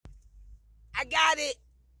I got it.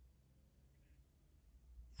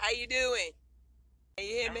 How you doing? Can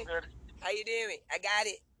you hear I'm me? good. How you doing? I got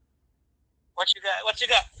it. What you got? What you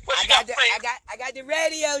got? What I you got got, the I Flav? got I got the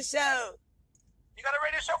radio show. You got a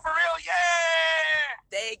radio show for real? Yeah!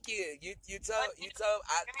 Thank you. You I told need, you told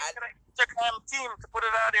you need to get a Instagram team to put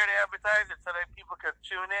it out there to advertise it so that people can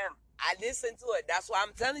tune in. I listened to it. That's why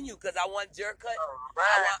I'm telling you, because I want Jercut. All I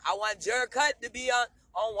right. want I want Jercut to be on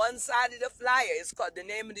one side of the flyer. It's called, the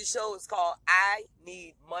name of the show is called I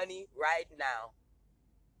Need Money Right Now.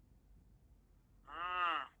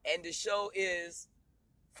 Mm. And the show is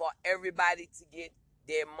for everybody to get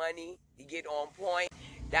their money, to get on point.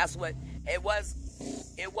 That's what it was.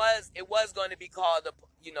 It was going to be called the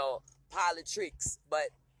politics, but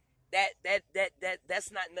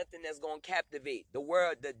that's not nothing that's going to captivate the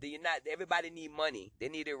world. The United, everybody need money. They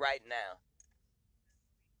need it right now.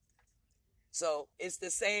 So it's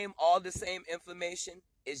the same, all the same information.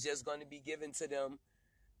 It's just going to be given to them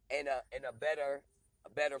in a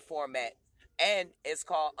better format, and it's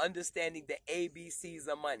called Understanding the ABCs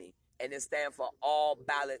of Money, and it stands for All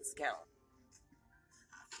Ballots Count.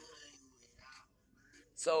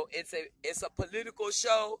 So it's a political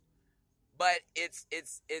show, but it's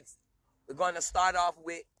we're gonna start off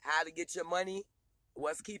with how to get your money,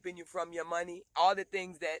 what's keeping you from your money, all the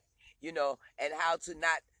things that and how to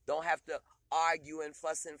not don't have to argue and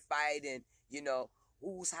fuss and fight, and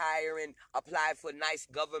who's hiring, apply for nice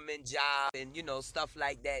government job, and stuff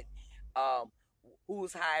like that. Um,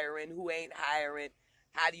 who's hiring, who ain't hiring,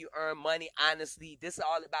 how do you earn money honestly. This is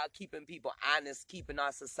all about keeping people honest, keeping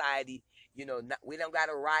our society, we don't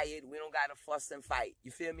gotta riot, we don't gotta fuss and fight.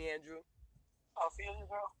 You feel me, Andrew? I feel you,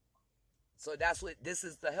 bro. So that's what this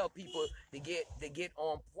is, to help people to get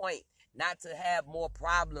on point, not to have more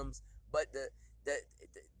problems, but the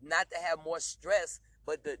not to have more stress,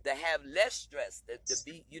 but to have less stress. To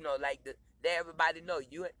be, like let everybody know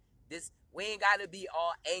this. We ain't gotta be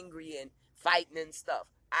all angry and fighting and stuff.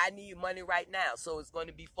 I need money right now, so it's going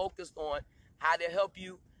to be focused on how to help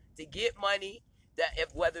you to get money. That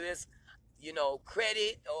if whether it's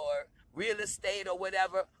credit or real estate or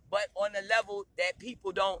whatever, but on a level that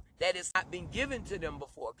people don't, that it's not been given to them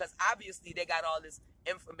before. Because obviously they got all this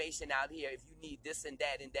information out here. If you need this and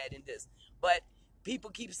that and that and this, but people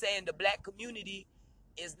keep saying the black community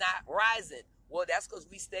is not rising. Well, that's because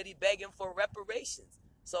we steady begging for reparations.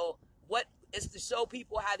 So what is to show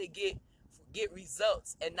people how to get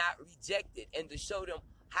results and not reject it, and to show them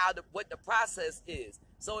what the process is.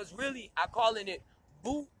 So it's really, I calling it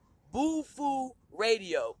Boo Foo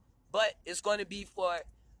Radio, but it's going to be for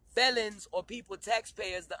felons or people,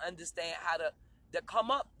 taxpayers, to understand how to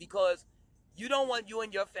come up, because you don't want you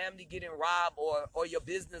and your family getting robbed, or your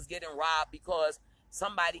business getting robbed because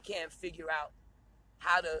somebody can't figure out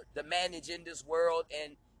how to manage in this world,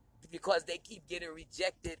 and because they keep getting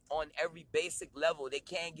rejected on every basic level. They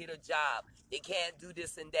can't get a job. They can't do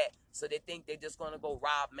this and that. So they think they're just going to go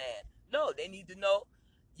rob man. No, they need to know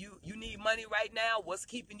you need money right now. What's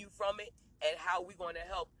keeping you from it, and how we're going to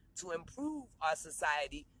help to improve our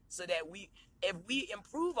society, so that if we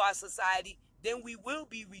improve our society, then we will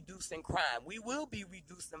be reducing crime. We will be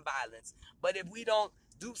reducing violence. But if we don't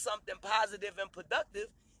do something positive and productive,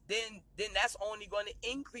 then that's only going to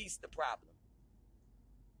increase the problem.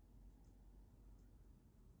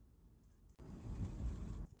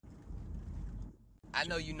 I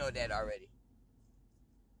know you know that already.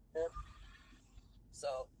 Yep. So,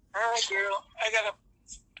 All right, girl.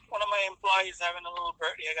 One of my employees having a little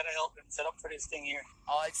birthday. I gotta help him set up for this thing here.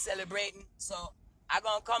 oh, it's celebrating. So I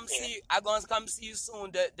gonna come Yeah. see you. I gonna come see you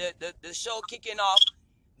soon. The show kicking off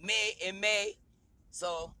in May.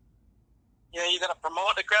 So, Yeah, you gotta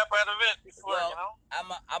promote the crap out of it before, well,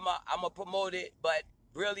 I'm a promote it, but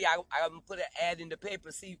really I'm gonna put an ad in the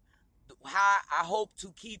paper. See how I hope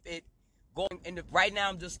to keep it going. Right now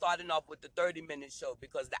I'm just starting off with the 30-minute show,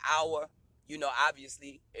 because the hour,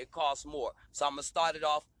 obviously it costs more. So I'm gonna start it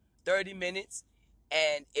off 30 minutes,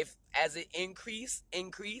 and if as it increase,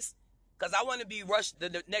 because I want to be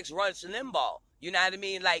the next Rush Limbaugh. You know what I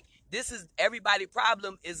mean? Like, this is everybody'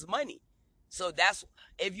 problem is money. So that's,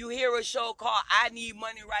 if you hear a show called I Need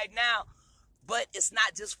Money Right Now, but it's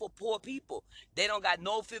not just for poor people. They don't got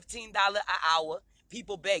no $15 an hour.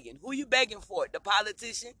 People begging. Who you begging for? The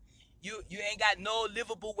politician? You ain't got no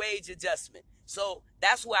livable wage adjustment. So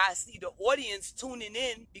that's why I see the audience tuning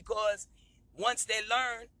in, because once they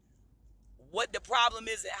learn what the problem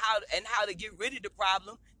is, and how to get rid of the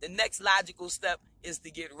problem, the next logical step is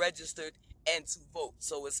to get registered and to vote.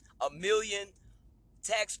 So it's a million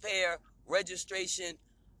taxpayer registration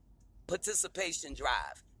participation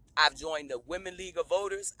drive. I've joined the Women League of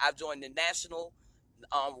Voters. I've joined the National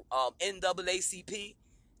NAACP.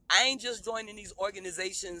 I ain't just joining these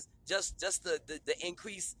organizations just to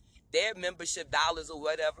increase their membership dollars or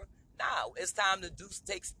whatever. Now it's time to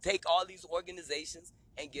take all these organizations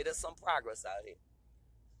and get us some progress out here.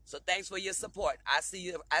 So thanks for your support. I see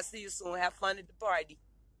you soon. Have fun at the party.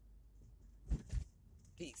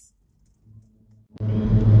 Peace.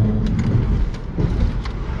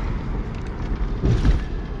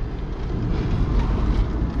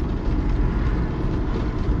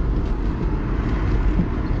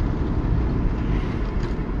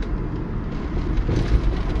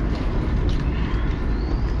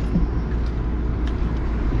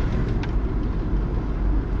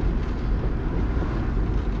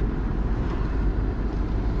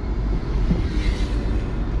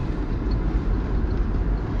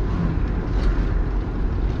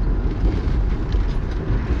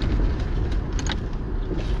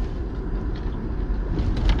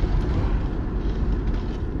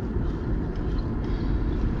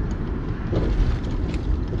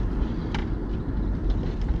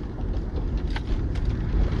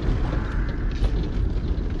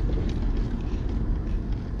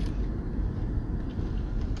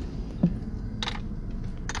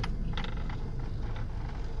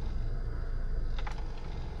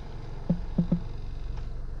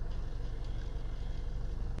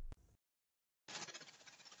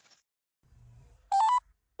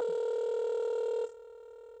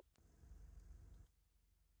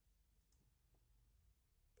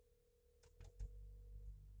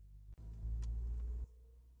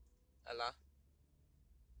 Hello?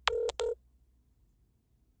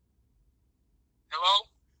 Hello?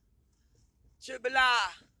 Triple R.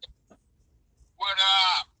 What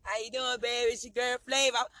up? How you doing, baby? It's your girl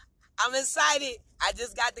Flav. I'm excited. I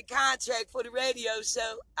just got the contract for the radio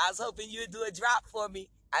show. I was hoping you'd do a drop for me.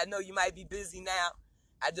 I know you might be busy now.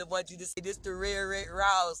 I just want you to say this to Real Rick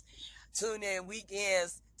Ross. Tune in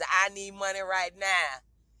weekends to I Need Money Right Now.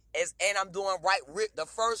 And I'm doing the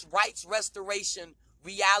first rights restoration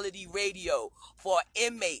reality radio for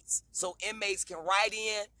inmates. So inmates can write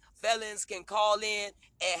in, felons can call in,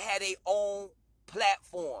 and have their own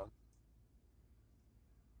platform.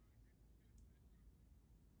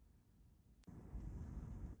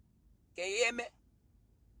 Can you hear me?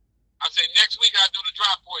 I say next week I'll do the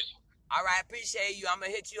drop for you. All right, appreciate you. I'm going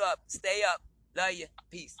to hit you up. Stay up. Love you.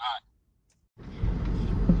 Peace. All right.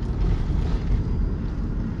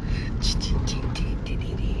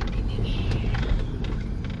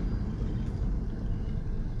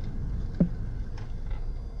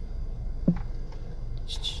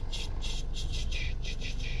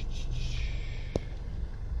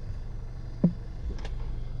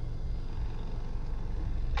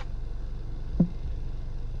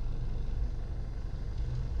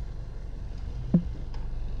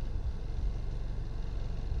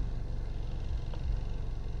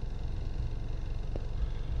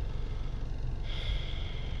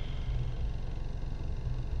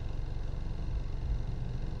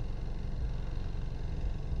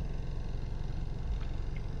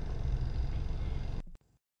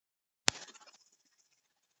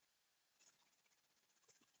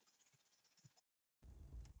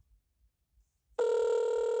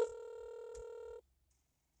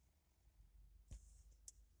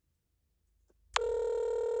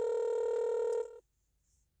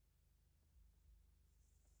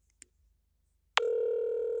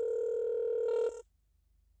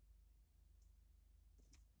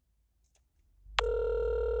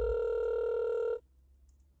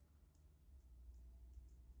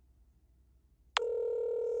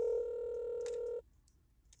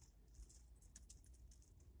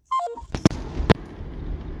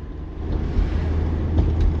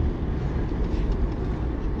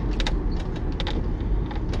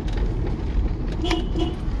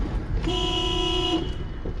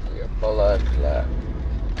 Blood clot.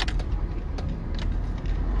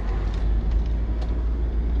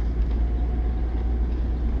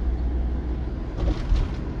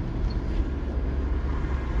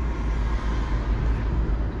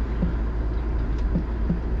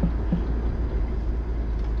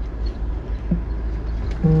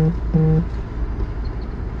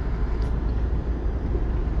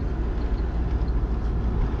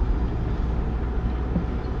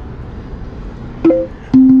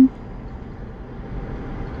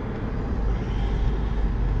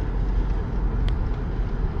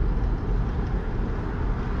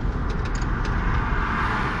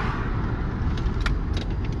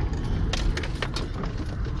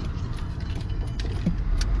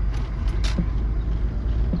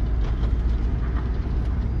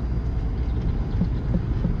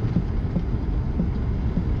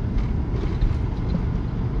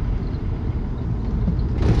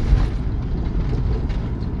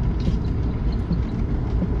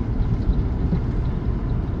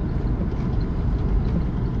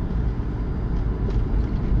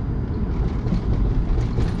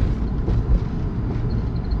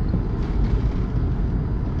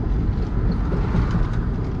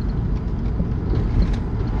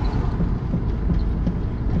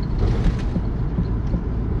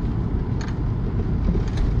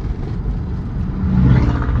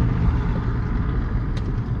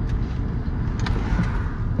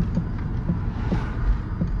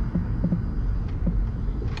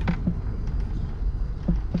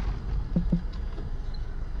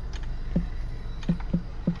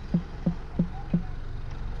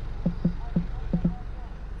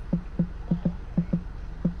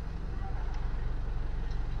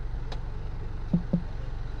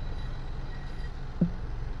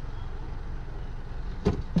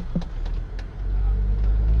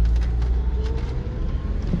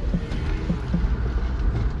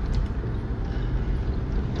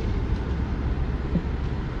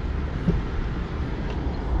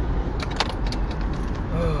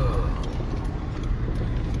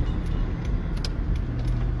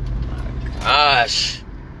 gosh.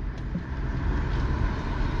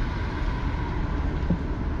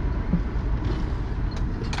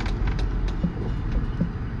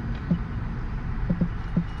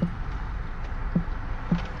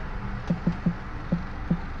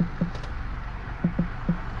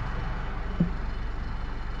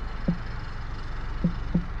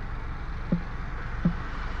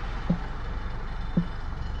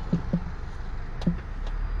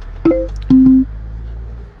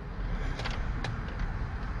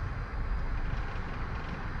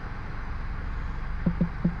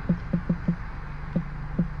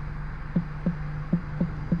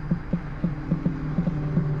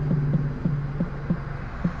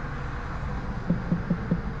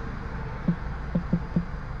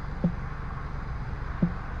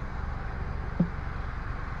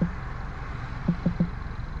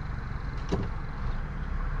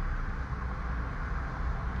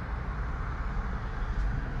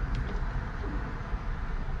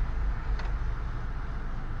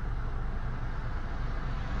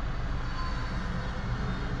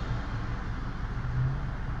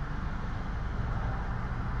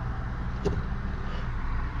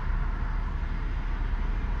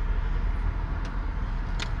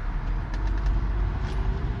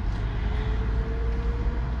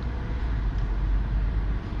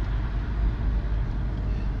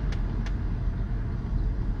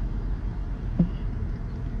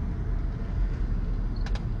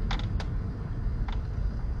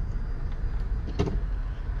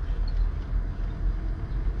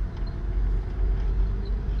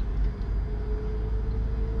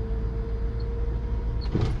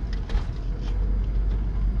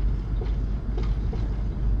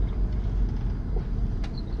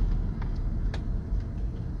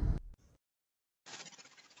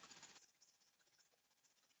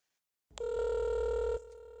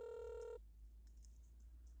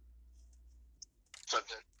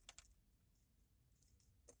 Something.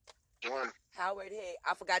 Jordan. Howard, hey,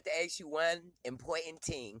 I forgot to ask you one important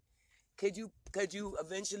thing. Could you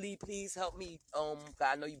eventually please help me? 'Cause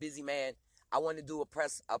I know you busy, man. I want to do a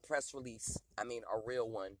press release. I mean, a real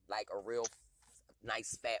one, like a real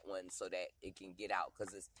nice fat one, so that it can get out.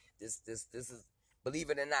 Cause it's this is, believe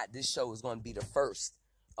it or not, this show is going to be the first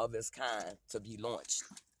of its kind to be launched.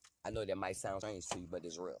 I know that might sound strange to you, but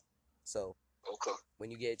it's real. So Okay.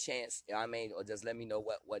 when you get a chance, you know what I mean, or just let me know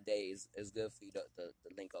what day is good for you to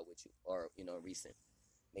link up with you, or recent.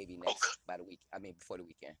 Maybe Okay. by the week. I mean, before the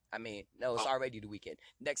weekend. I mean, no, it's Oh, already the weekend.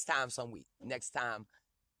 Next time, some week.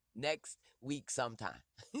 Next week, sometime.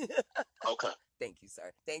 okay. Thank you,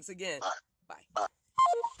 sir. Thanks again. Bye. Bye. Bye.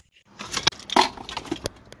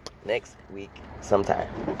 Next week, sometime.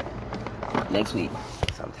 Next week,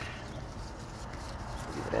 sometime.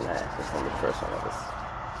 Believe it or not, it's only the first one of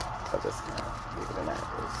this kind. Believe it or not,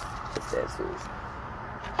 it's that serious.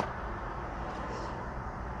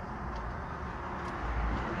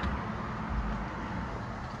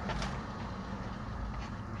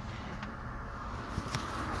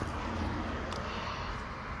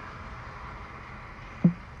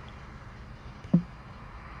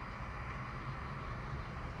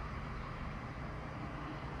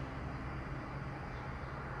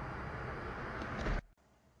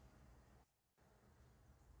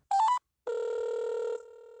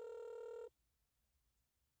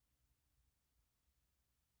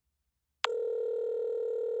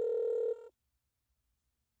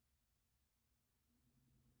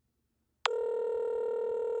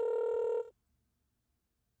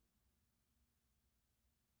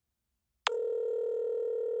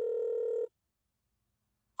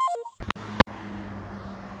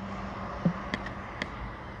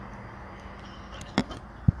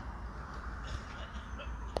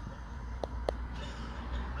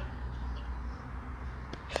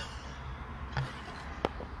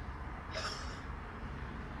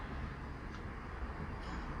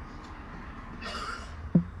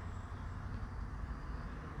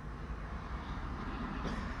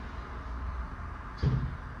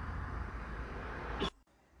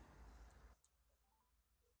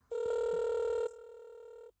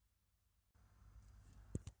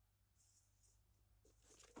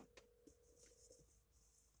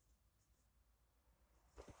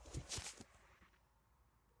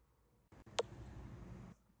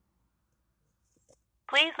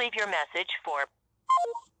 Please leave your message for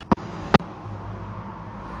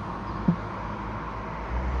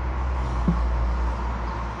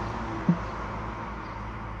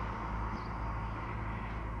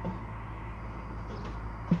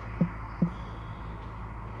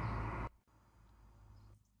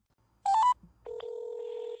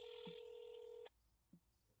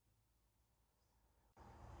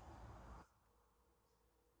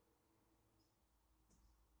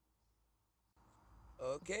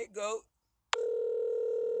Okay, go.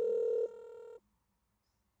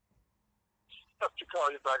 I have to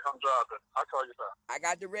call you back. I'm driving. I'll call you back. I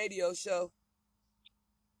got the radio show.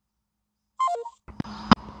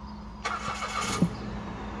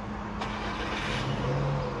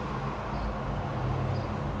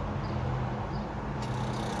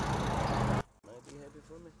 Might be happy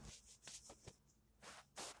for me.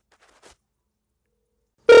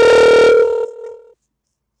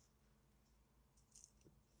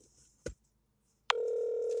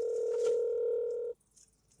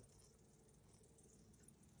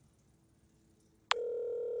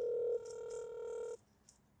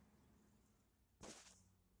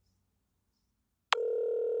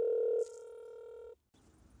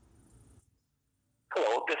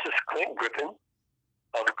 Hello, this is Clint Griffin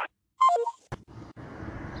of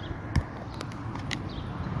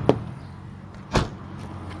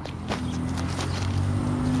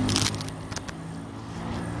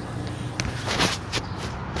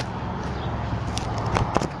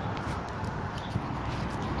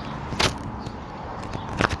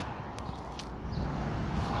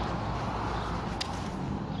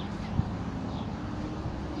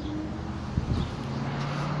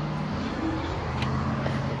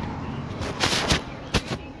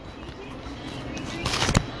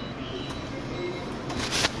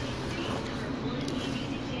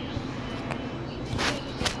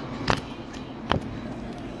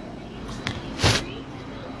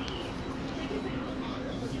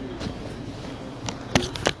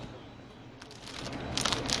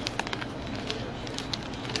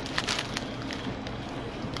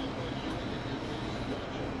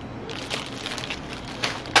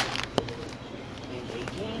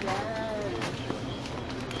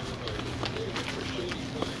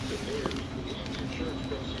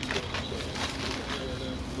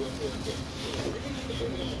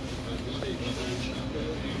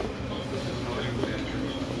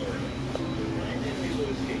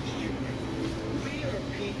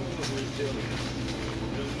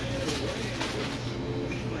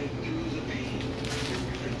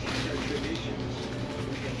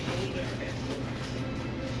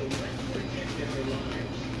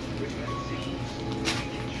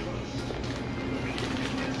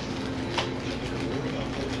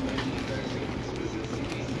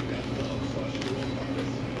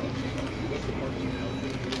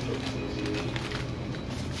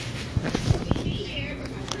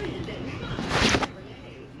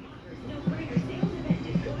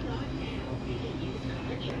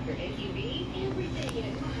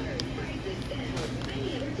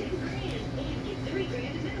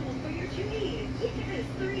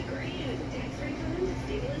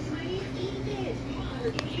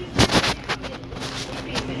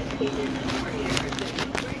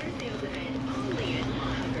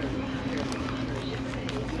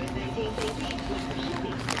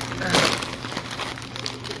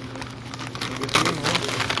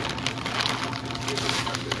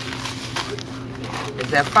Is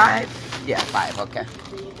that 5? Yeah, 5. Okay.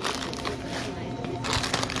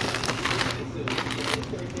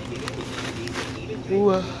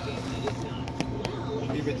 Ooh.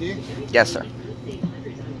 Yes, sir.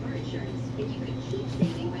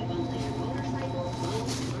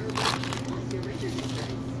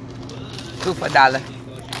 $2 for $1.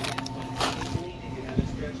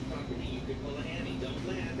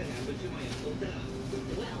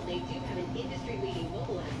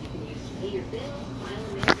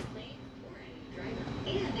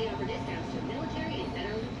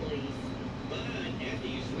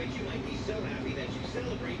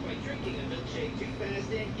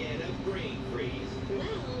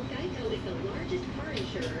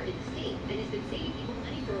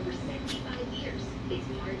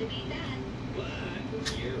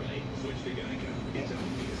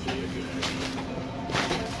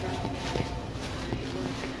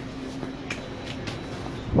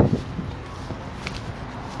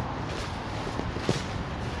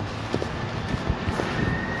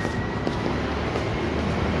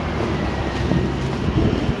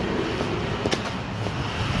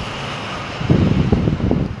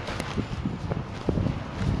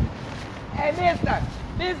 Hey, mister!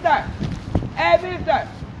 Mister! Hey, mister!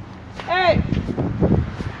 Hey!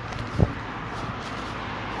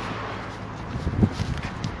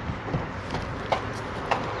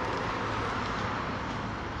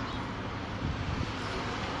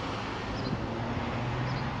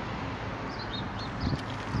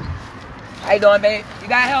 How you doing, babe? You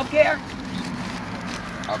got health care?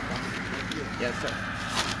 Okay. Yes, sir.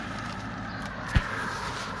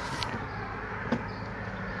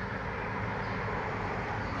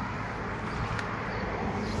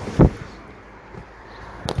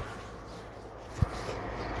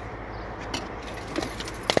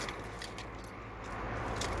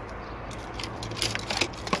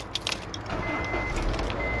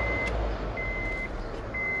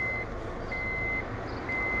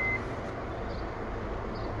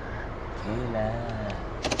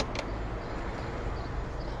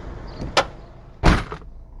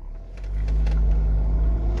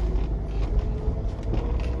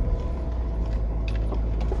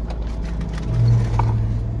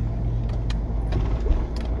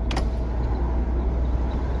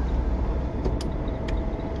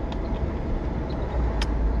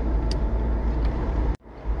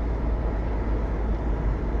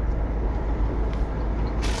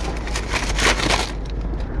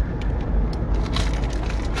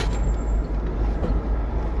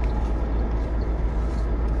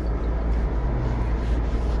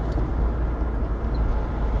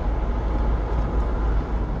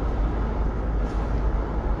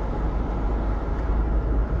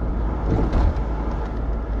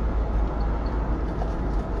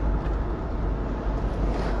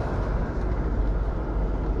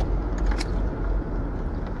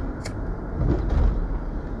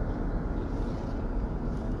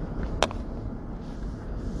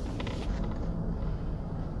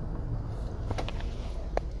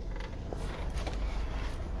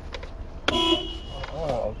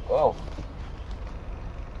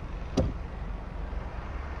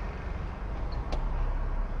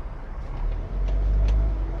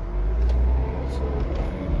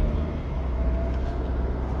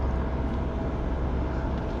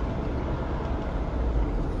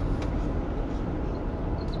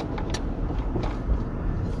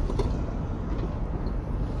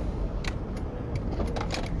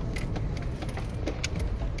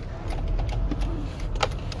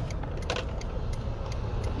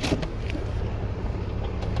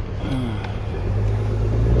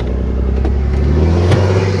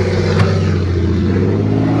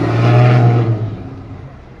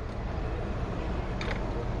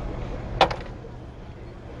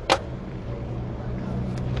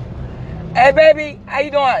 Hey, baby, how you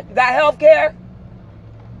doing? You got health care?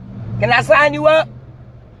 Can I sign you up?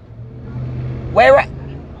 Where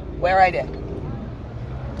right there?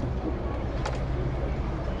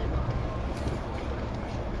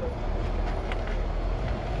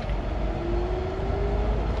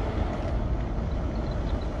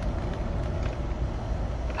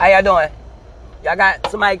 How y'all doing? Y'all got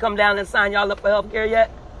somebody come down and sign y'all up for health care yet?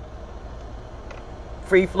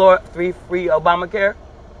 Free Obamacare?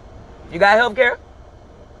 You got health care?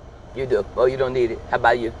 You do. Oh, you don't need it. How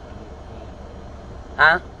about you?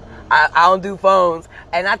 Huh? I don't do phones.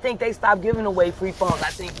 And I think they stopped giving away free phones. I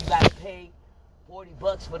think you got to pay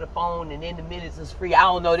 $40 for the phone and then the minutes is free. I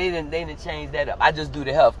don't know. They didn't change that up. I just do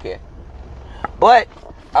the health care. But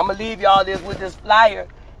I'm going to leave y'all with this flyer.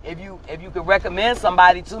 If you could recommend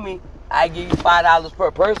somebody to me, I give you $5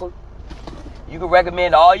 per person. You can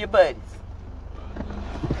recommend all your buddies.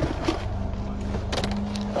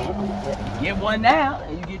 Get one now,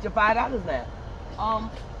 and you get your $5 now.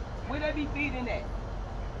 Where they be feeding at?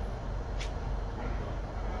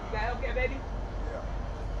 You got healthcare, baby? Yeah.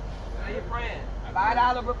 Tell your friends.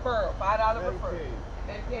 $5 referral. $5 referral.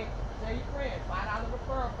 Okay. Tell your friends. $5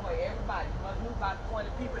 referral for you. Everybody. You must move about 20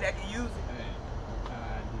 people that can use it.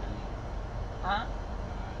 Huh?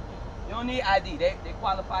 You don't need ID. They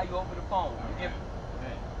qualify you over the phone.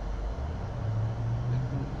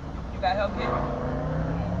 You got health care?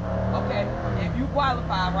 Okay. If you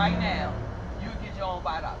qualify right now, you get your own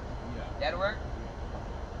 $5. Yeah. That'll work?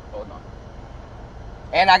 Hold on.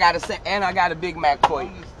 And I got a Big Mac for you.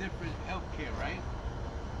 All this different health care, right?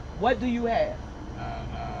 What do you have?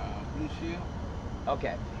 Blue Shield.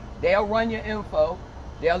 Okay. They'll run your info.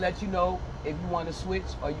 They'll let you know if you want to switch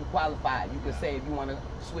or you qualify. You can say if you want to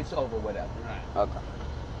switch over or whatever. Right. Okay.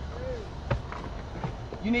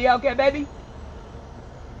 You need health care, baby?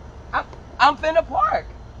 I'm finna park.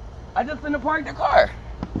 I just finna park the car.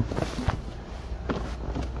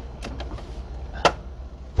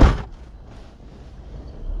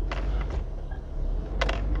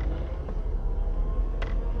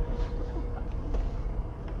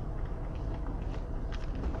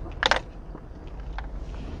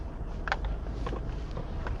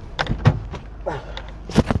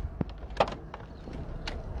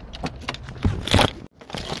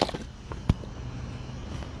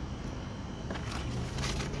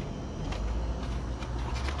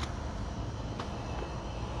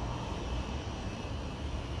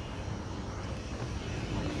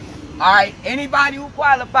 All right, anybody who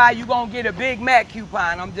qualify, you're going to get a Big Mac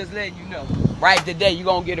coupon. I'm just letting you know. Right today, you're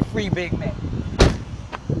going to get a free Big Mac.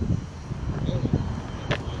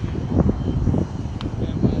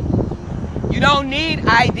 You don't need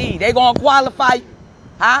ID. They're going to qualify.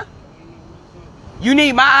 Huh? You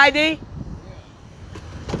need my ID?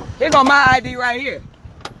 Here go my ID right here.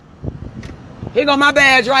 Here go my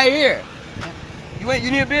badge right here. You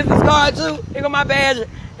need a business card too? Here go my badge.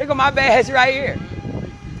 Here go my badge right here.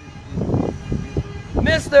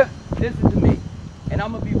 Mister, listen to me, and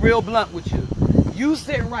I'm going to be real blunt with you. You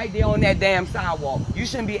sitting right there on that damn sidewalk. You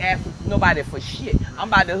shouldn't be asking nobody for shit. I'm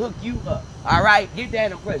about to hook you up, all right? Get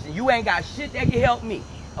that impression. You ain't got shit that can help me,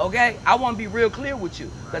 okay? I want to be real clear with you,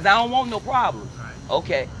 because I don't want no problems,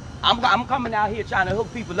 okay? I'm coming out here trying to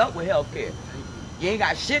hook people up with health care. You ain't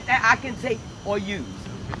got shit that I can take or use.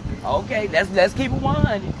 Okay, let's keep it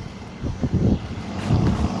 100.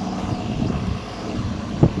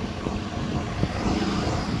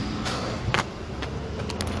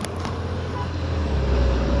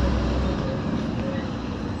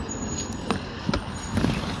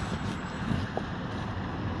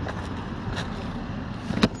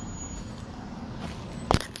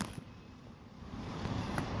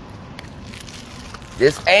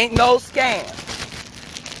 This ain't no scam.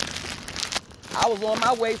 I was on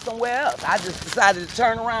my way somewhere else. I just decided to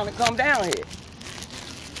turn around and come down here.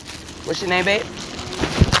 What's your name, babe?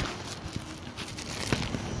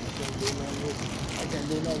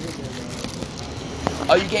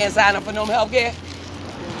 Oh, you can't sign up for no health care?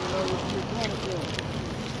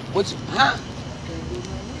 Huh?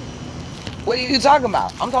 What are you talking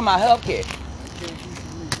about? I'm talking about health care.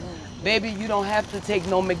 Baby, you don't have to take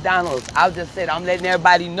no McDonald's. I just said I'm letting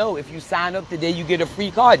everybody know if you sign up today, you get a free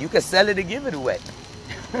card. You can sell it or give it away.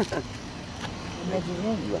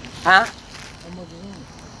 Huh?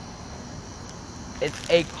 It's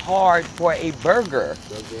a card for a burger.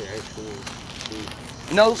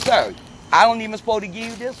 No, sir. I don't even supposed to give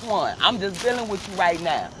you this one. I'm just dealing with you right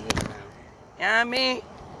now. You know what I mean?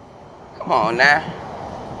 Come on now.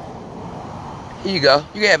 Here you go.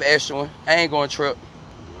 You can have an extra one. I ain't going to trip.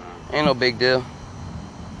 Ain't no big deal.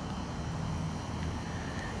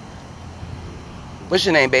 What's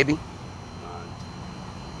your name, baby?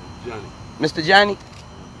 Johnny. Mr. Johnny?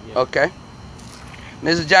 Yeah. Okay.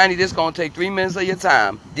 Mr. Johnny, this going to take 3 minutes of your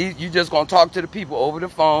time. You just going to talk to the people over the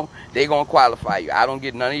phone. They going to qualify you. I don't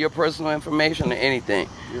get none of your personal information or anything.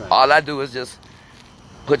 Right. All I do is just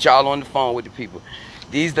put y'all on the phone with the people.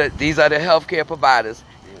 These are the healthcare providers.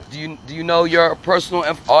 Yeah. Do you know your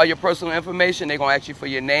all your personal information? They're going to ask you for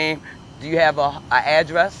your name. Do you have a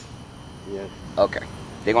address? Yes. Okay.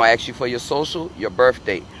 They're going to ask you for your social, your birth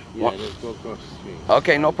date. Yeah, let's go across the street.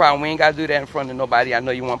 Okay, no problem. We ain't got to do that in front of nobody. I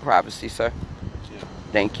know you want privacy, sir. Yeah.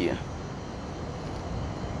 Thank you.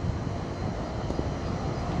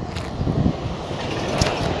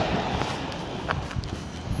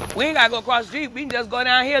 We ain't got to go across the street. We can just go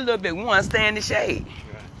down here a little bit. We want to stay in the shade.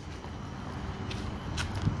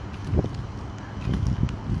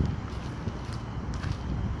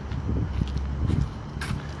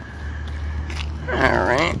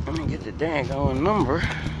 Alright, let me get the daggone number.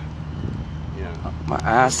 Yeah. My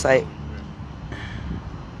eyesight.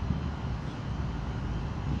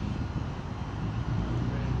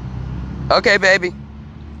 Okay, baby.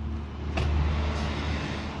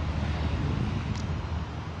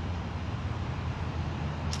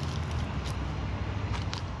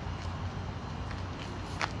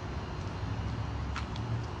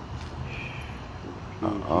 I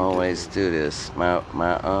always do this. My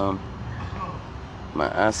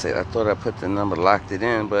eyesight. I thought I put the number, locked it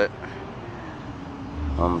in, but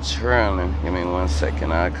I'm trailing. Give me 1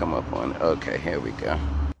 second. I'll come up on it. Okay, here we go. I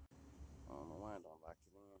don't know why I don't lock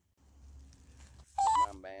it in.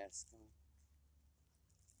 My mask.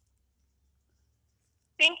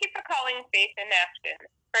 Thank you for calling Faith in Action.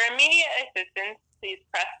 For immediate assistance, please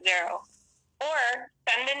press 0. Or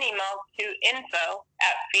send an email to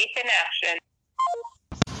info@faithinaction.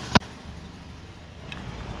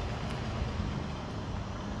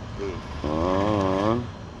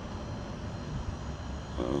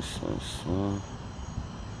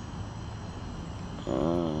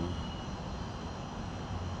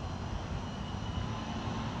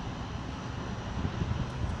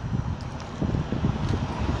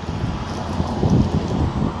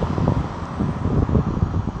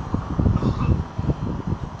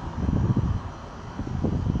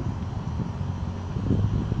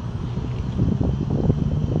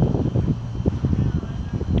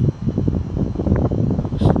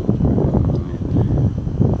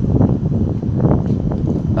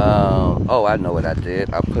 Oh, I know what I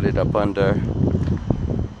did. I put it up under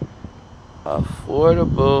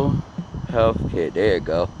affordable healthcare. There you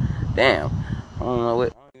go. Damn. I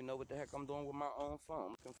don't even know what the heck I'm doing with my own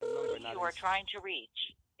phone. I'm looking for a number. You are trying to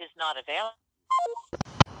reach is not available.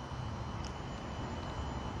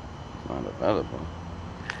 Not available.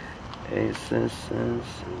 Assistance.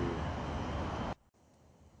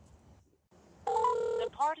 The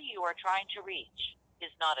party you are trying to reach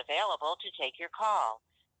is not available to take your call.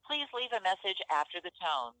 Please leave a message after the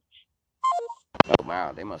tone. Oh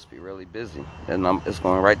wow, they must be really busy. And it's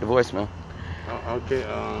going right to voicemail. Okay,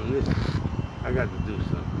 listen, I got to do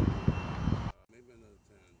something. Maybe another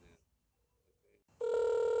time then.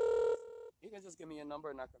 You can just give me your number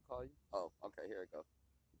and I can call you. Oh, okay, here it goes.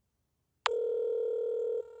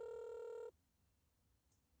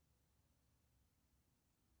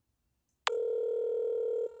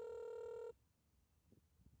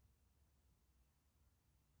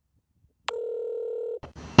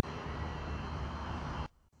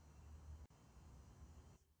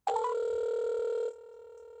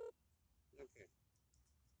 Okay.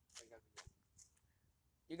 I got to go.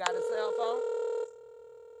 You got a cell phone?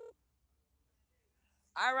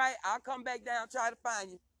 All right, I'll come back down, try to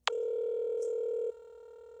find you.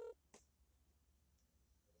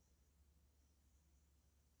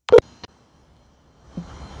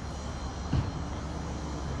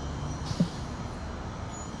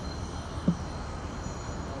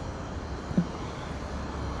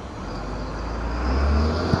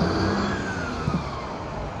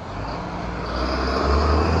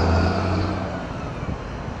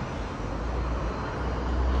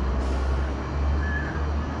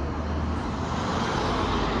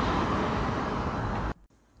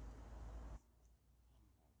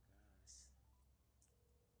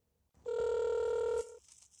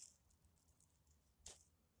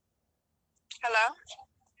 Hello?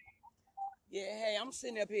 Yeah, hey, I'm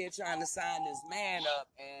sitting up here trying to sign this man up,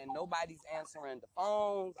 and nobody's answering the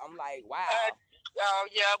phones. I'm like, wow.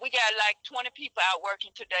 Yeah, we got like 20 people out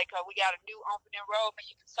working today because we got a new open enrollment.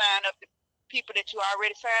 You can sign up. The people that you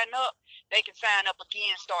already signed up, they can sign up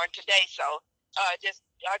again starting today. So just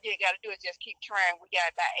all you got to do is just keep trying. We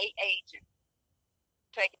got about 8 agents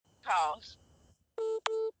taking calls.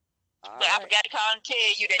 But I forgot to call and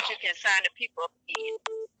tell you that you can sign the people up again.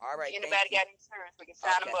 All right. Anybody Thank you. got insurance, we can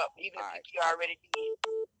sign them Okay. up, even All if right. you already did.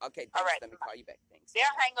 Okay. Thanks. All right. Let me call you back. Thanks. They'll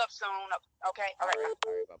hang up soon. Okay. All right. All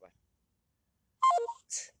right. Bye bye.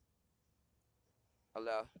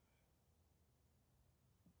 Hello.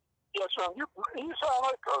 Yes, sir. You sound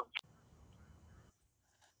like a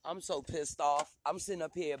I'm so pissed off. I'm sitting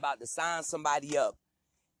up here about to sign somebody up,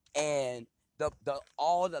 and the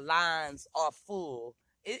all the lines are full.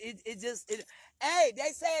 Hey,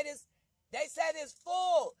 they said it's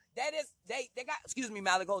full. That is they got. Excuse me,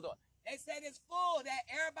 Malik. Hold on. They said it's full. That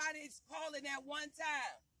everybody's calling at one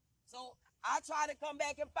time. So I'll try to come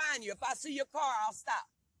back and find you. If I see your car, I'll stop.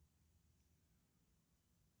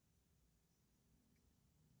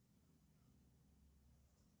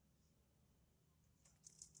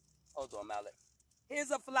 Hold on, Malik.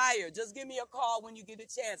 Here's a flyer. Just give me a call when you get a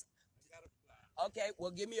chance. Okay,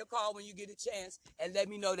 well, give me a call when you get a chance and let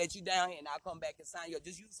me know that you're down here, and I'll come back and sign you up.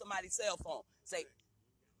 Just use somebody's cell phone. Say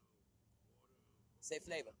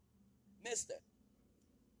Flavor, Mister,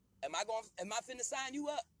 am I finna sign you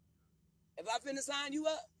up? If I finna sign you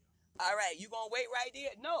up, all right, you gonna wait right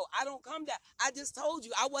there? No, I don't come down. I just told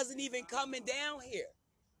you I wasn't even coming down here.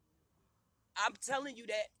 I'm telling you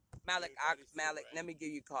that, Malik. Let me give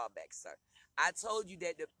you a call back, sir. I told you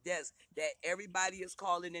that that everybody is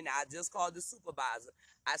calling in. I just called the supervisor.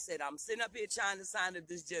 I said I'm sitting up here trying to sign up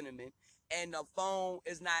this gentleman, and the phone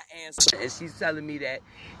is not answering. And she's telling me that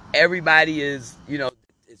everybody is,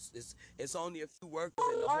 it's only a few workers.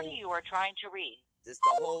 And the party you are trying to reach. The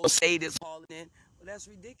whole state is calling in. Well, that's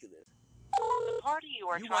ridiculous. The party you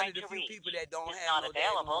are trying to reach people that don't have not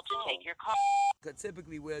available to take your call. Because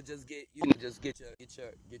typically we'll just get your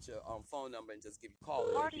phone number and just give you a call.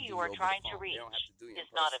 The party you are trying to reach is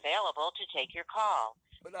not available to take your call.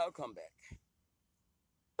 But I'll come back.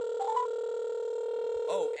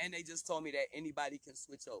 Oh, and they just told me that anybody can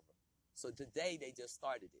switch over. So today they just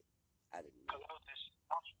started it. I didn't know.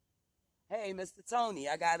 Hey, Mr. Tony,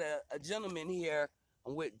 I got a gentleman here.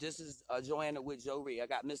 This is Joanna with Joe Ree. I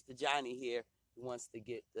got Mr. Johnny here who wants to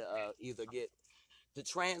get either get the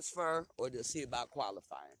transfer or to see about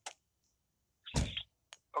qualifying.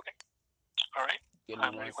 Okay. All right. Give me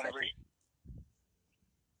 1 second.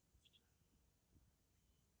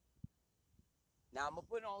 Now I'm gonna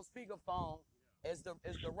put it on speakerphone. It's the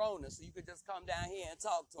Rona, so you could just come down here and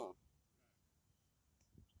talk to him.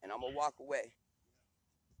 And I'm gonna walk away.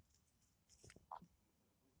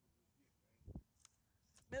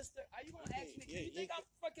 Mister, are you gonna ask me? You think I'm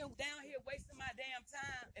fucking down here wasting my damn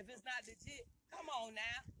time if it's not legit? Come on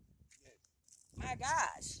now. My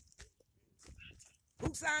gosh.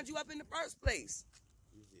 Who signed you up in the first place?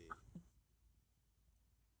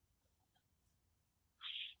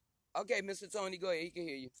 Okay, Mr. Tony, go ahead. He can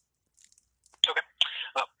hear you. Okay.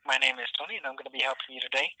 My name is Tony, and I'm going to be helping you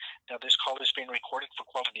today. Now, this call is being recorded for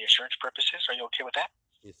quality assurance purposes. Are you okay with that?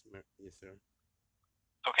 Yes, sir.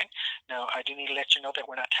 Okay. Now, I do need to let you know that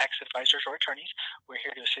we're not tax advisors or attorneys. We're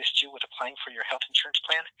here to assist you with applying for your health insurance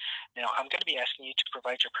plan. Now, I'm going to be asking you to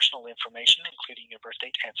provide your personal information, including your birth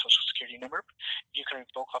date and social security number. You can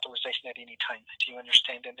revoke authorization at any time. Do you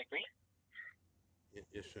understand and agree?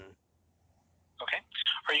 Yes, sir. Okay.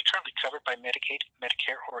 Are you currently covered by Medicaid,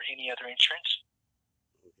 Medicare, or any other insurance?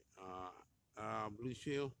 Blue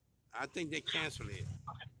Shield. I think they canceled it.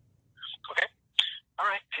 Okay. All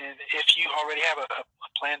right. And if you already have a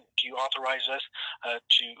plan, do you authorize us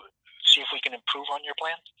to see if we can improve on your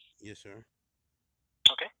plan? Yes, sir.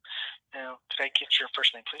 Okay. Now, could I get your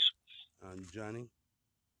first name, please? Johnny.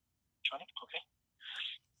 Johnny. Okay.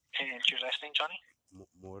 And your last name, Johnny?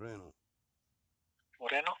 Moreno.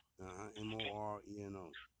 Moreno.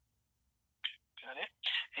 Moreno. Got it.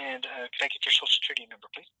 And could I get your social security number,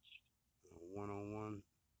 please? 101-58-1137.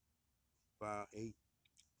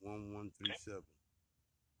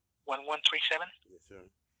 1137? Yes, sir.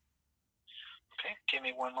 Okay. Give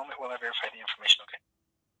me 1 moment while I verify the information, okay?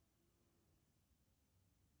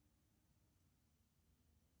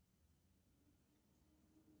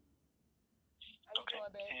 How you doing,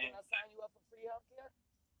 babe? Can I sign you up for free health care?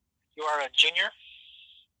 You are a junior?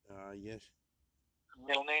 Yes.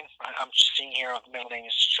 Middle name? I'm seeing here middle name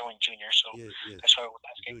is showing junior, so yes. That's why I was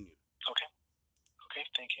asking. Junior. Okay. Okay,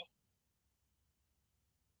 thank you.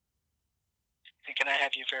 And can I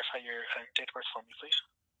have you verify your date of birth for me, please?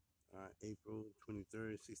 April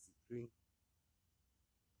 23rd, 63.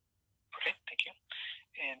 Okay, thank you.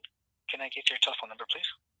 And can I get your telephone number, please?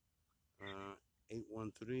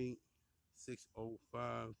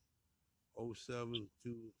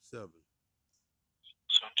 813-605-0727.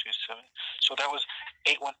 727. So that was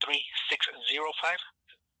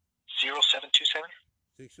 813-605-0727?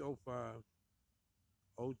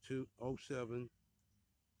 605-0727.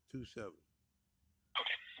 27.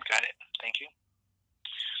 Okay, got it. Thank you.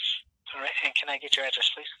 All right, and can I get your address,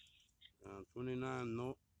 please? 29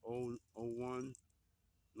 North 001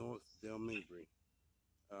 North Del Mabry.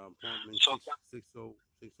 Apartment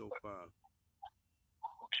 605.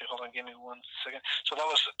 Okay, hold on, give me 1 second. So that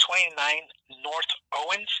was 29 North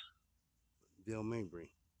Owens? Del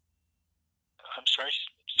Mabry. I'm sorry,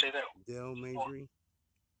 say that. Del Mabry.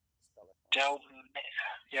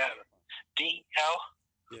 Yeah, D-L?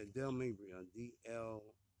 Yeah, Del Mabry.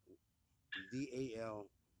 D-A-L-E.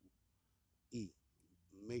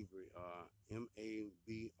 Mabry.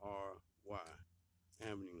 M-A-B-R-Y.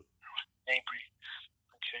 Avenue. Mabry.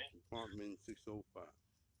 Okay. Apartment 605.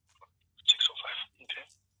 605. Okay.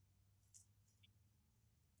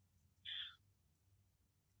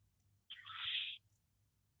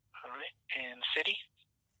 All right. And city?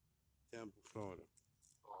 Tampa, Florida.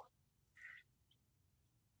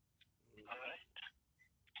 All right.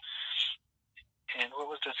 And what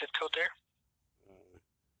was the zip code there?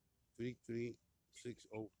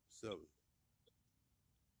 33607.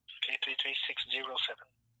 Okay, 33607.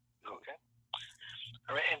 Okay.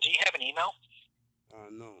 All right. And do you have an email?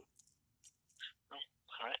 No.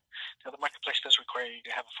 All right. Now, the marketplace does require you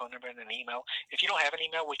to have a phone number and an email. If you don't have an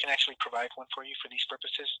email, we can actually provide one for you for these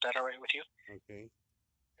purposes. Is that all right with you? Okay.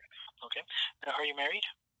 Okay. Now, are you married?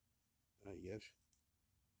 Yes.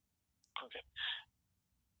 Okay.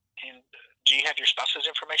 And do you have your spouse's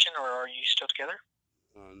information, or are you still together?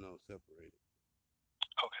 No, separated.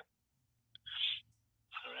 Okay.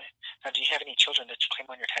 All right. Now, do you have any children that you claim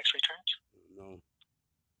on your tax returns? No.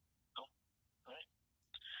 No. All right.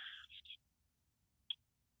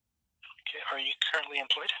 Okay. Are you currently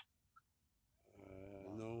employed?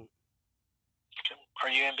 No. Okay.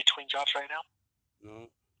 Are you in between jobs right now?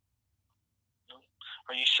 No. No.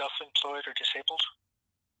 Are you self-employed or disabled?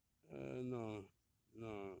 No.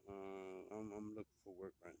 I'm looking for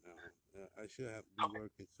work right now. I should have to be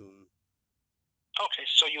working soon. Okay,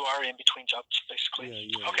 so you are in between jobs,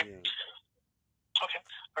 basically. Yeah. Okay. Okay.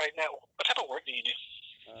 All right. Now, what type of work do you do?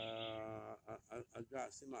 I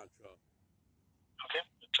drive semi truck. Okay.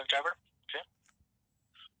 Truck driver. Okay.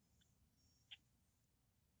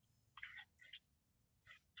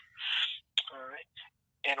 All right.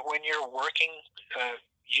 And when you're working,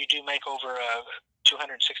 you do make over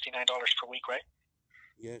 $269 per week, right?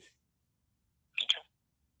 Yes. Okay.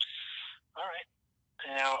 All right.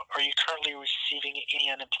 Now, are you currently receiving any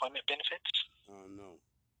unemployment benefits? No. No.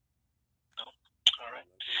 All right.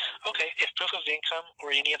 Okay. If proof of income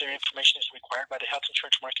or any other information is required by the health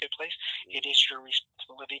insurance marketplace, it is your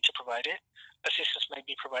responsibility to provide it. Assistance may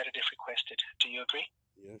be provided if requested. Do you agree?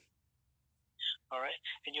 Yes. All right.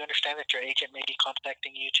 And you understand that your agent may be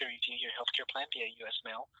contacting you to review your healthcare plan via U.S.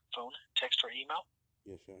 mail, phone, text, or email?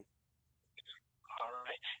 Yes, sir. All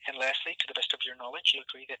right. And lastly, to the best of your knowledge, you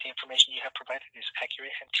agree that the information you have provided is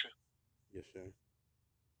accurate and true? Yes, sir.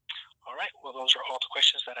 All right. Well, those are all the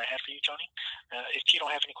questions that I had for you, Tony. If you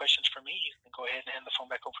don't have any questions for me, you can go ahead and hand the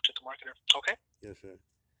phone back over to the marketer. Okay? Yes, sir.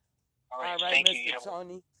 All right. Thank Mr. you.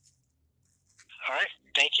 Tony. All right.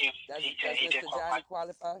 Thank you. Does he Mr. Johnny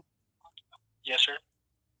qualify? Yes, sir.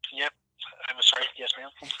 Yep. I'm sorry. Yes,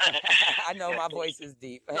 ma'am. I know my voice is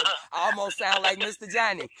deep. I almost sound like Mr.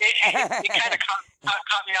 Johnny. It kind of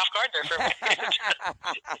caught me off guard there for a minute.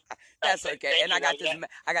 That's okay. Thank And you,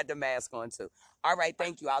 I got the mask on too. All right,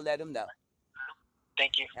 thank you. I'll let him know.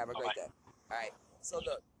 Thank you. Have a great Bye-bye. day. All right. So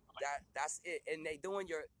look, that's it. And they doing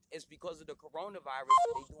it's because of the coronavirus,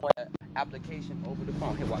 they doing an application over the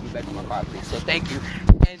phone. Here, walk me back to my car, please. So thank you.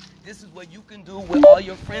 And this is what you can do with all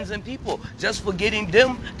your friends and people. Just for getting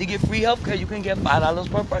them to get free healthcare, you can get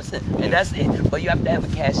 $5 per person. And that's it. But you have to have a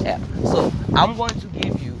cash app. So I'm going to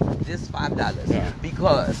give you this $5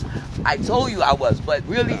 because I told you I was, but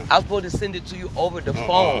really I was supposed to send it to you over the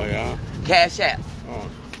phone. Cash app. Oh,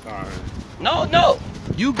 sorry. No.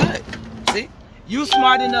 You good. See? You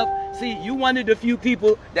smart enough. See, you one of the few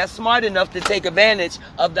people that's smart enough to take advantage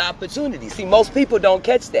of the opportunity. See, most people don't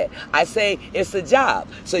catch that. I say it's a job.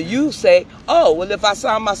 So you say, oh, well, if I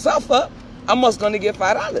sign myself up, I'm just going to get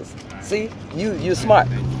 $5. See, you smart.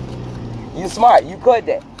 You smart. You caught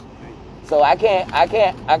that. So I can't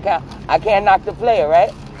knock the player,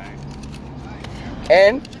 right?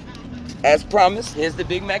 And as promised, here's the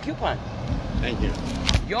Big Mac coupon. Thank you.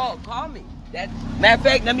 Y'all call me. Matter of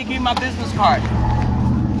fact, let me give you my business card.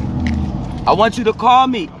 I want you to call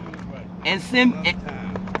me and send it.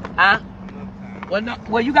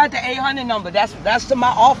 Well, you got the 800 number. That's to my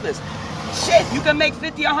office. Shit, you can make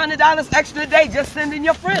 $50 or $100 extra a day just sending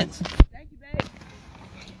your friends. Thank you, babe.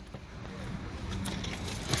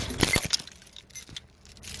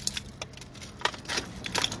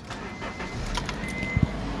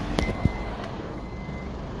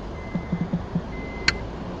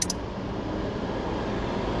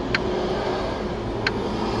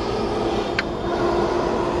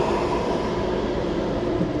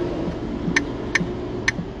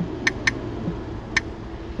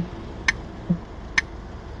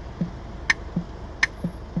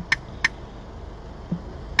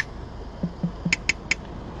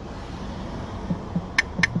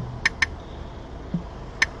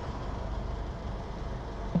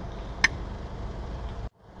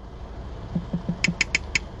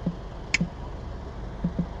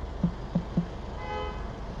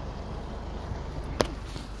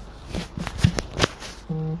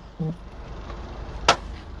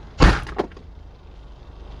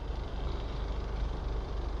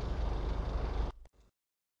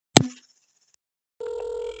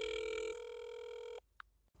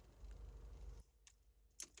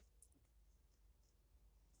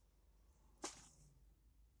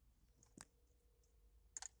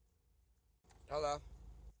 Hello.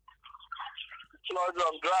 So as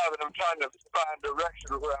I'm driving, I'm trying to find direction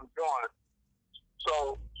of where I'm going.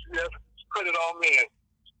 So just put it on me.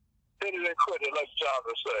 Hit it and quit it, like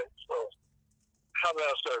Java say. So how may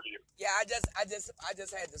I serve you? Yeah, I just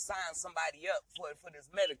had to sign somebody up for this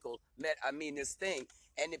this thing.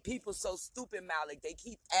 And the people so stupid, Malik, they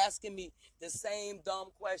keep asking me the same dumb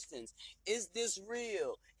questions. Is this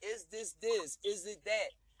real? Is this? Is it that?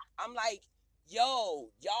 I'm like, yo,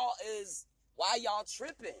 why y'all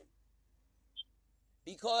tripping?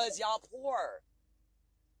 Because y'all poor.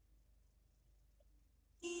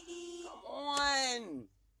 Come on.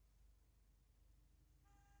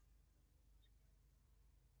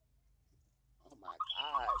 Oh my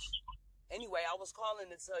gosh. Anyway, I was calling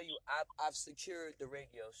to tell you I've secured the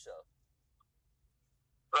radio show.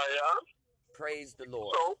 Yeah. Praise the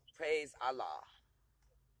Lord. So, praise Allah.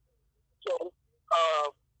 So,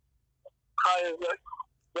 how is that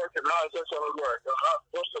working? How is that going to work?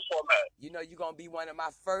 What's the format? You know, you're going to be one of my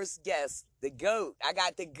first guests. The GOAT. I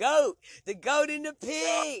got the GOAT. The GOAT and the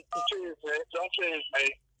pig. Don't change me.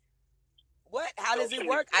 What? How does it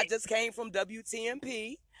work? I just came from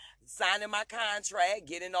WTMP, signing my contract,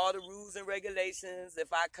 getting all the rules and regulations.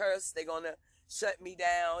 If I curse, they're going to shut me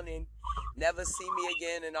down and never see me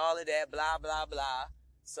again and all of that, blah, blah, blah.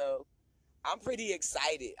 So I'm pretty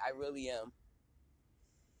excited. I really am.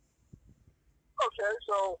 Okay,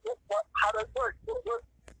 so how does it work?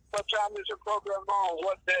 What time is your program on?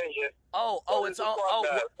 What day is it? It's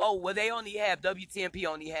on. Well, they only have WTMP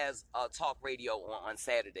only has talk radio on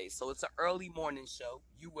Saturday, so it's an early morning show.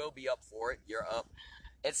 You will be up for it. You're up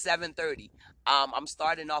at 7:30. I'm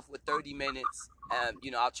starting off with 30 minutes.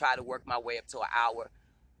 I'll try to work my way up to an hour.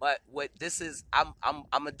 But what this is, I'm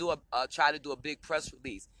gonna try to do a big press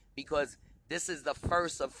release because this is the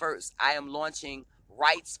first of first. I am launching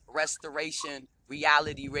Rights Restoration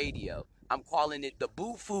Reality Radio. I'm calling it the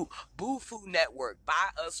Bufu Network,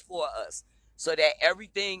 by us, for us, so that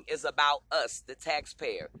everything is about us, the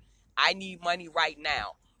taxpayer. I need money right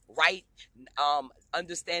now. Right?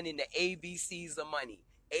 Understanding the ABCs of money.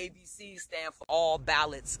 ABCs stand for all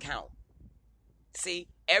ballots count. See,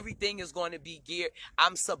 everything is going to be geared.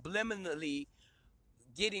 I'm subliminally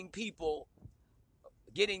getting people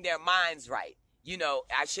getting their minds right.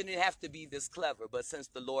 I shouldn't have to be this clever, but since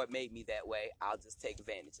the Lord made me that way, I'll just take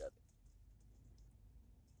advantage of it.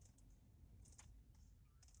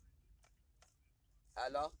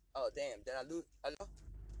 Hello? Oh, damn. Did I lose? Hello?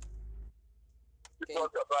 You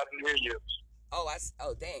broke up. I didn't hear you.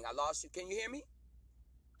 Dang. I lost you. Can you hear me?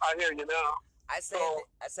 I hear you now.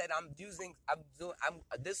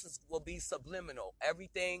 This will be subliminal.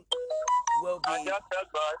 Everything will be. I got that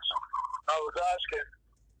much. I was asking,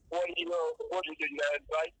 what do you do? You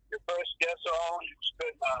invite your first guest on, you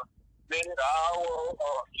spend a minute, an hour,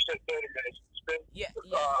 or you said 30 minutes. You spend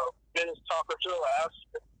minutes talking to her,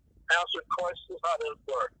 answer questions. How does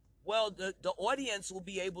it work? Well, the audience will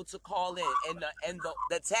be able to call in, and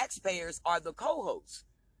the taxpayers are the co-hosts.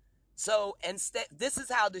 So instead, this is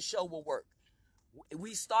how the show will work.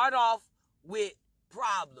 We start off with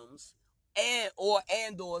problems or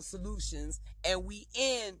solutions, and we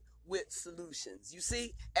end with solutions. You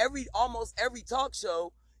see, almost every talk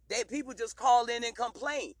show, people just call in and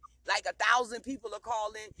complain. Like 1,000 people are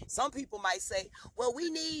calling. Some people might say, well, we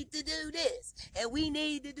need to do this and we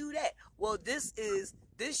need to do that. Well, this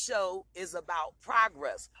show is about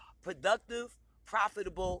progress, productive,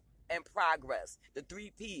 profitable, and progress. The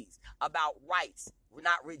 3 P's, about rights,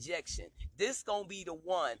 not rejection. This gonna be the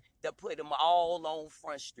one that put them all on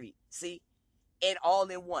Front Street. See? And all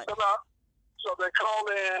in one. So they call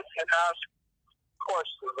in and ask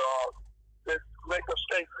questions or they make a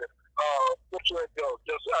statement. Which way it goes?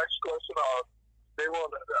 Just ask question or they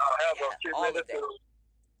want to have a few minutes.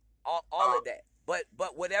 All of that.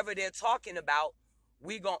 But whatever they're talking about,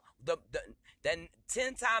 we gon' then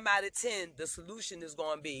 10 times out of 10, the solution is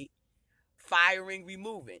gonna be firing,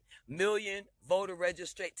 removing. Million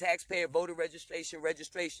taxpayer voter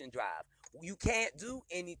registration drive. You can't do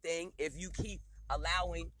anything if you keep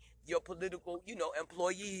allowing your political,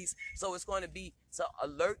 employees. So it's going to be to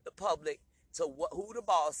alert the public to who the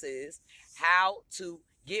boss is, how to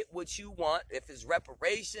get what you want. If it's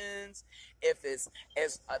reparations, if it's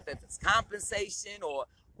compensation, or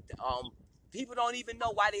people don't even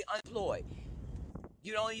know why they unemployed.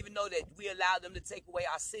 You don't even know that we allow them to take away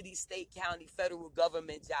our city, state, county, federal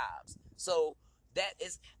government jobs. So that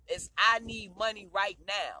is I need money right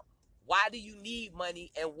now. Why do you need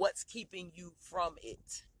money, and what's keeping you from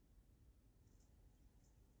it?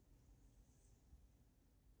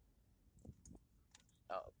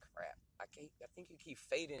 Oh crap. I think you keep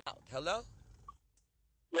fading out. Hello?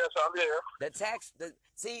 Yes, I'm here.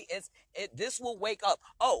 This will wake up.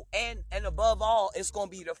 Oh, and above all, it's going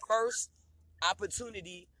to be the first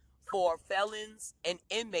opportunity for felons and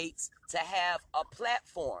inmates to have a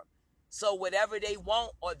platform. So whatever they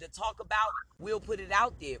want or to talk about, we'll put it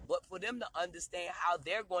out there. But for them to understand how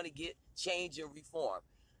they're going to get change and reform,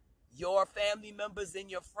 your family members and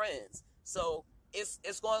your friends. So it's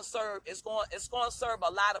going to serve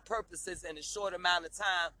a lot of purposes in a short amount of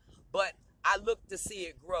time. But I look to see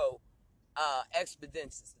it grow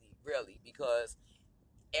exponentially, really, because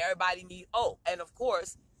everybody needs. Oh, and of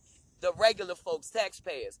course, the regular folks,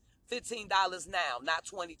 taxpayers, $15 now, not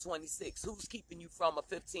 2026. Who's keeping you from a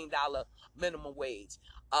 $15 minimum wage?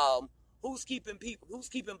 Who's keeping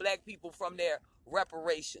black people from their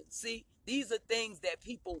reparations? See, these are things that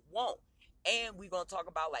people want. And we're going to talk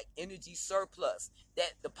about like energy surplus,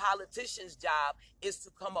 that the politician's job is to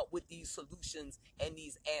come up with these solutions and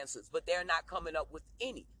these answers, but they're not coming up with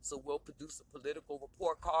any. So we'll produce a political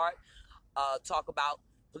report card, talk about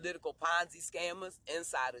political Ponzi scammers,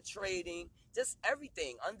 insider trading, just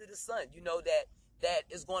everything under the sun, that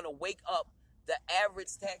is going to wake up the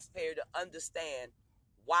average taxpayer to understand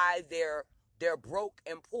why they're broke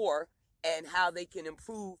and poor and how they can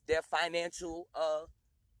improve their financial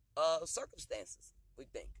circumstances, we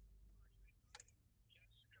think.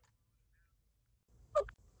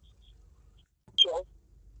 So,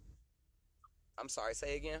 I'm sorry,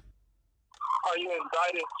 say again? are you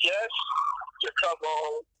invited guests to come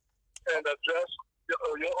on and address your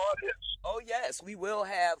audience? Oh, yes, we will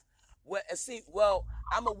have.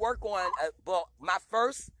 I'm going to work on, my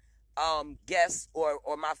first guest or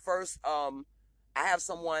my first, I have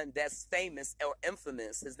someone that's famous or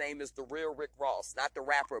infamous. His name is the real Rick Ross, not the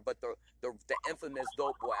rapper, but the infamous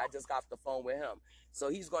dope boy. I just got off the phone with him. So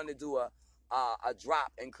he's going to do a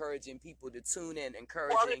drop encouraging people to tune in,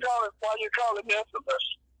 Why you call him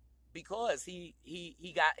infamous? Because he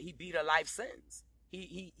beat a life sentence.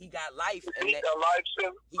 He got life. He beat a life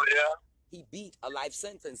sentence? He beat a life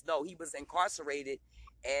sentence. No, he was incarcerated,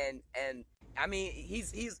 and I mean,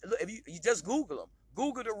 look, if you just Google him,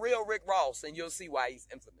 Google the real Rick Ross, and you'll see why he's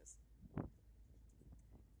infamous.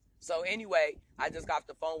 So anyway, I just got off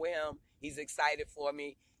the phone with him. He's excited for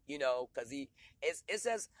me, because it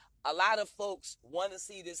says a lot of folks want to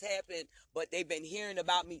see this happen, but they've been hearing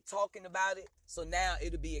about me talking about it. So now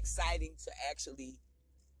it'll be exciting to actually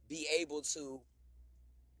be able to,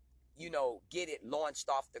 get it launched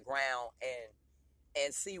off the ground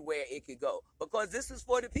and see where it could go. Because this is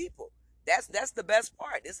for the people. That's the best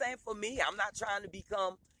part. This ain't for me. I'm not trying to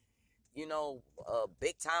become,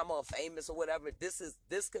 big time or famous or whatever.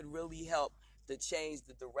 This could really help to change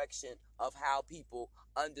the direction of how people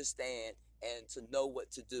understand and to know what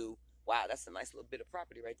to do. Wow, that's a nice little bit of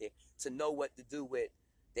property right there. To know what to do with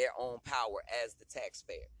their own power as the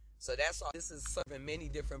taxpayer. So that's all. This is serving many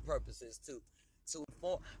different purposes too.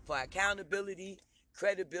 For accountability,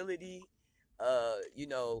 credibility,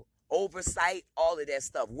 oversight, all of that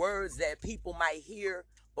stuff. Words that people might hear,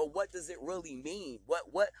 but what does it really mean?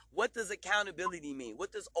 What does accountability mean?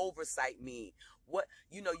 What does oversight mean?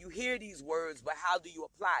 You hear these words, but how do you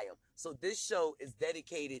apply them? So this show is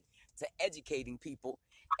dedicated to educating people.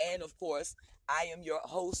 And of course, I am your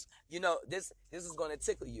host. This is going to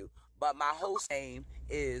tickle you, but my host name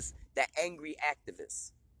is The Angry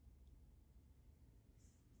Activist.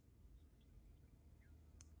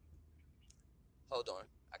 Hold on.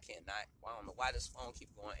 I cannot. I don't know why this phone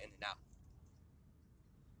keeps going in and out.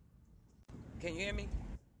 Can you hear me?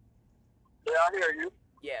 Yeah, I hear you.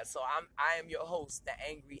 Yeah, so I am your host, The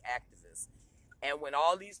Angry Activist. And when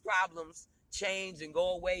all these problems change and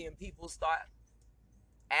go away and people start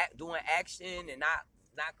doing action and not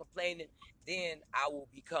complaining, then I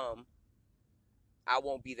won't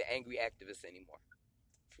be the angry activist anymore.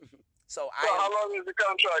 So how long is the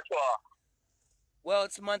contract for? Well,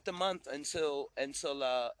 it's month to month until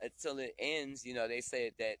it ends. They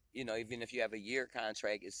said that even if you have a year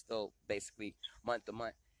contract, it's still basically month to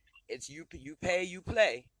month. It's you pay, you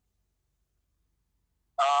play.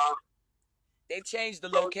 They've changed the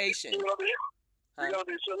location. You're gonna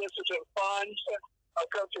be soliciting funds,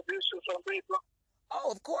 contributions from people.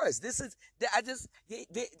 Oh, of course. This is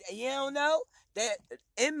you don't know that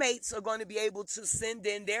inmates are going to be able to send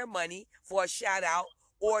in their money for a shout out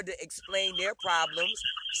or to explain their problems.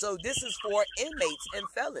 So this is for inmates and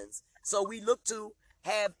felons. So we look to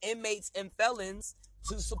have inmates and felons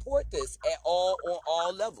to support this on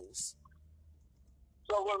all levels.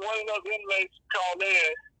 So when one of those inmates call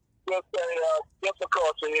in with a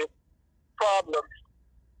difficulty, problem,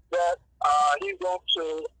 that he's going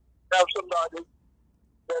to have somebody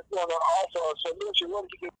that's going to offer a solution. What do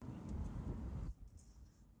you do?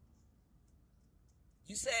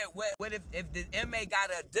 You said what if the inmate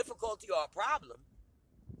got a difficulty or a problem?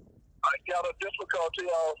 I got a difficulty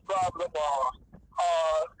or a problem or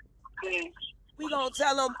things. We gonna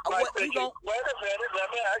tell him what we gonna. Wait a minute,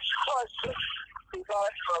 let me ask you a question.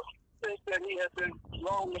 Because think that he has been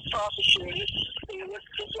wrongly prosecuted, he looks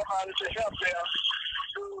to somebody to help him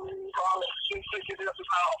to figure this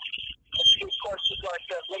out. Questions like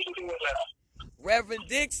that. What do you do with that? Reverend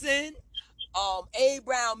Dixon, A.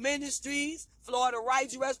 Brown Ministries, Florida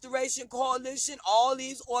Rights Restoration Coalition, all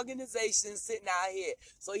these organizations sitting out here.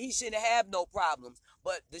 So he shouldn't have no problems.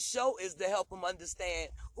 But the show is to help him understand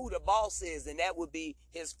who the boss is, and that would be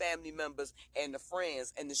his family members and the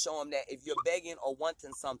friends, and to show him that if you're begging or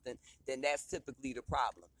wanting something, then that's typically the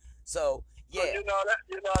problem. So, yeah. So you're not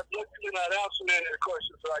answering any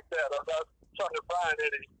questions like that. I'm not trying to find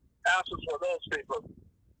any answers for those people.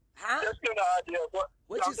 Huh? Just give an idea of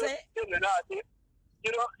what you say? Give an idea.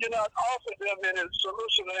 You're not offering them any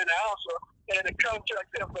solution or any answer, any contact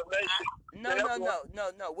information.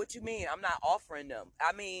 No. What you mean? I'm not offering them.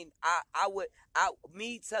 I mean,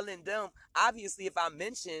 me telling them, obviously, if I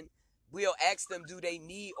mention, we'll ask them, do they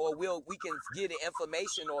need, or we can get the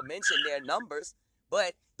information or mention their numbers.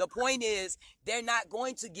 But the point is, they're not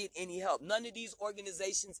going to get any help. None of these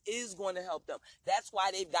organizations is going to help them. That's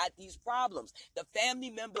why they've got these problems. The family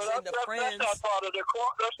members and the friends. That's not part of the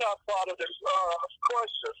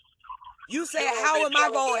question. You say, how am I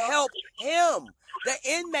going to help him, the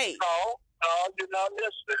inmate? No, you're not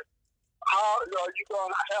listening. How are you going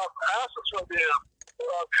to have answers for them?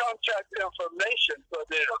 Contact information for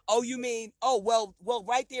them. Oh, you mean? Oh, well,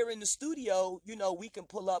 right there in the studio, we can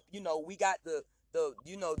pull up. We got the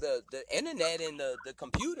internet and the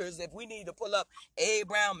computers if we need to pull up A.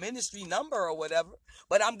 Brown Ministry number or whatever.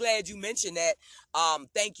 But I'm glad you mentioned that.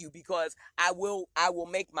 Thank you, because I will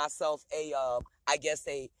make myself a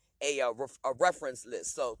reference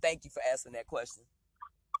list. So thank you for asking that question.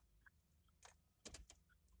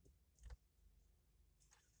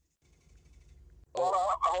 Well,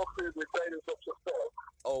 I hope the debate is a success.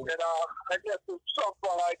 Oh. And I guess at some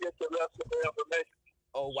point I get the rest of the information.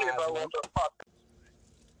 Oh, wow.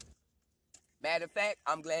 Matter of fact,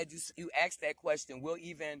 I'm glad you asked that question. We'll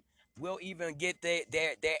even get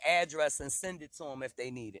their address and send it to them if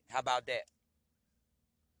they need it. How about that?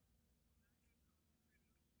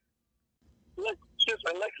 Look at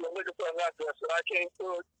my address, and I came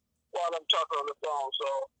through it while I'm talking on the phone. So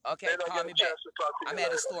okay, call me back. I'm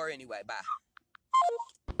at the store anyway. Bye.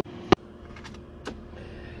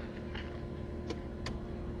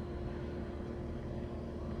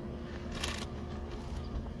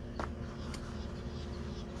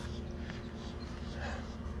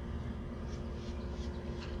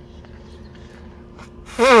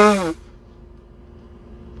 Ooh,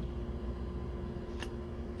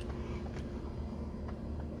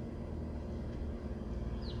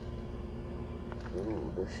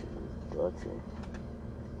 this shit is dirty.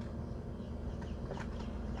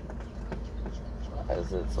 Why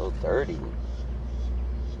is it so dirty?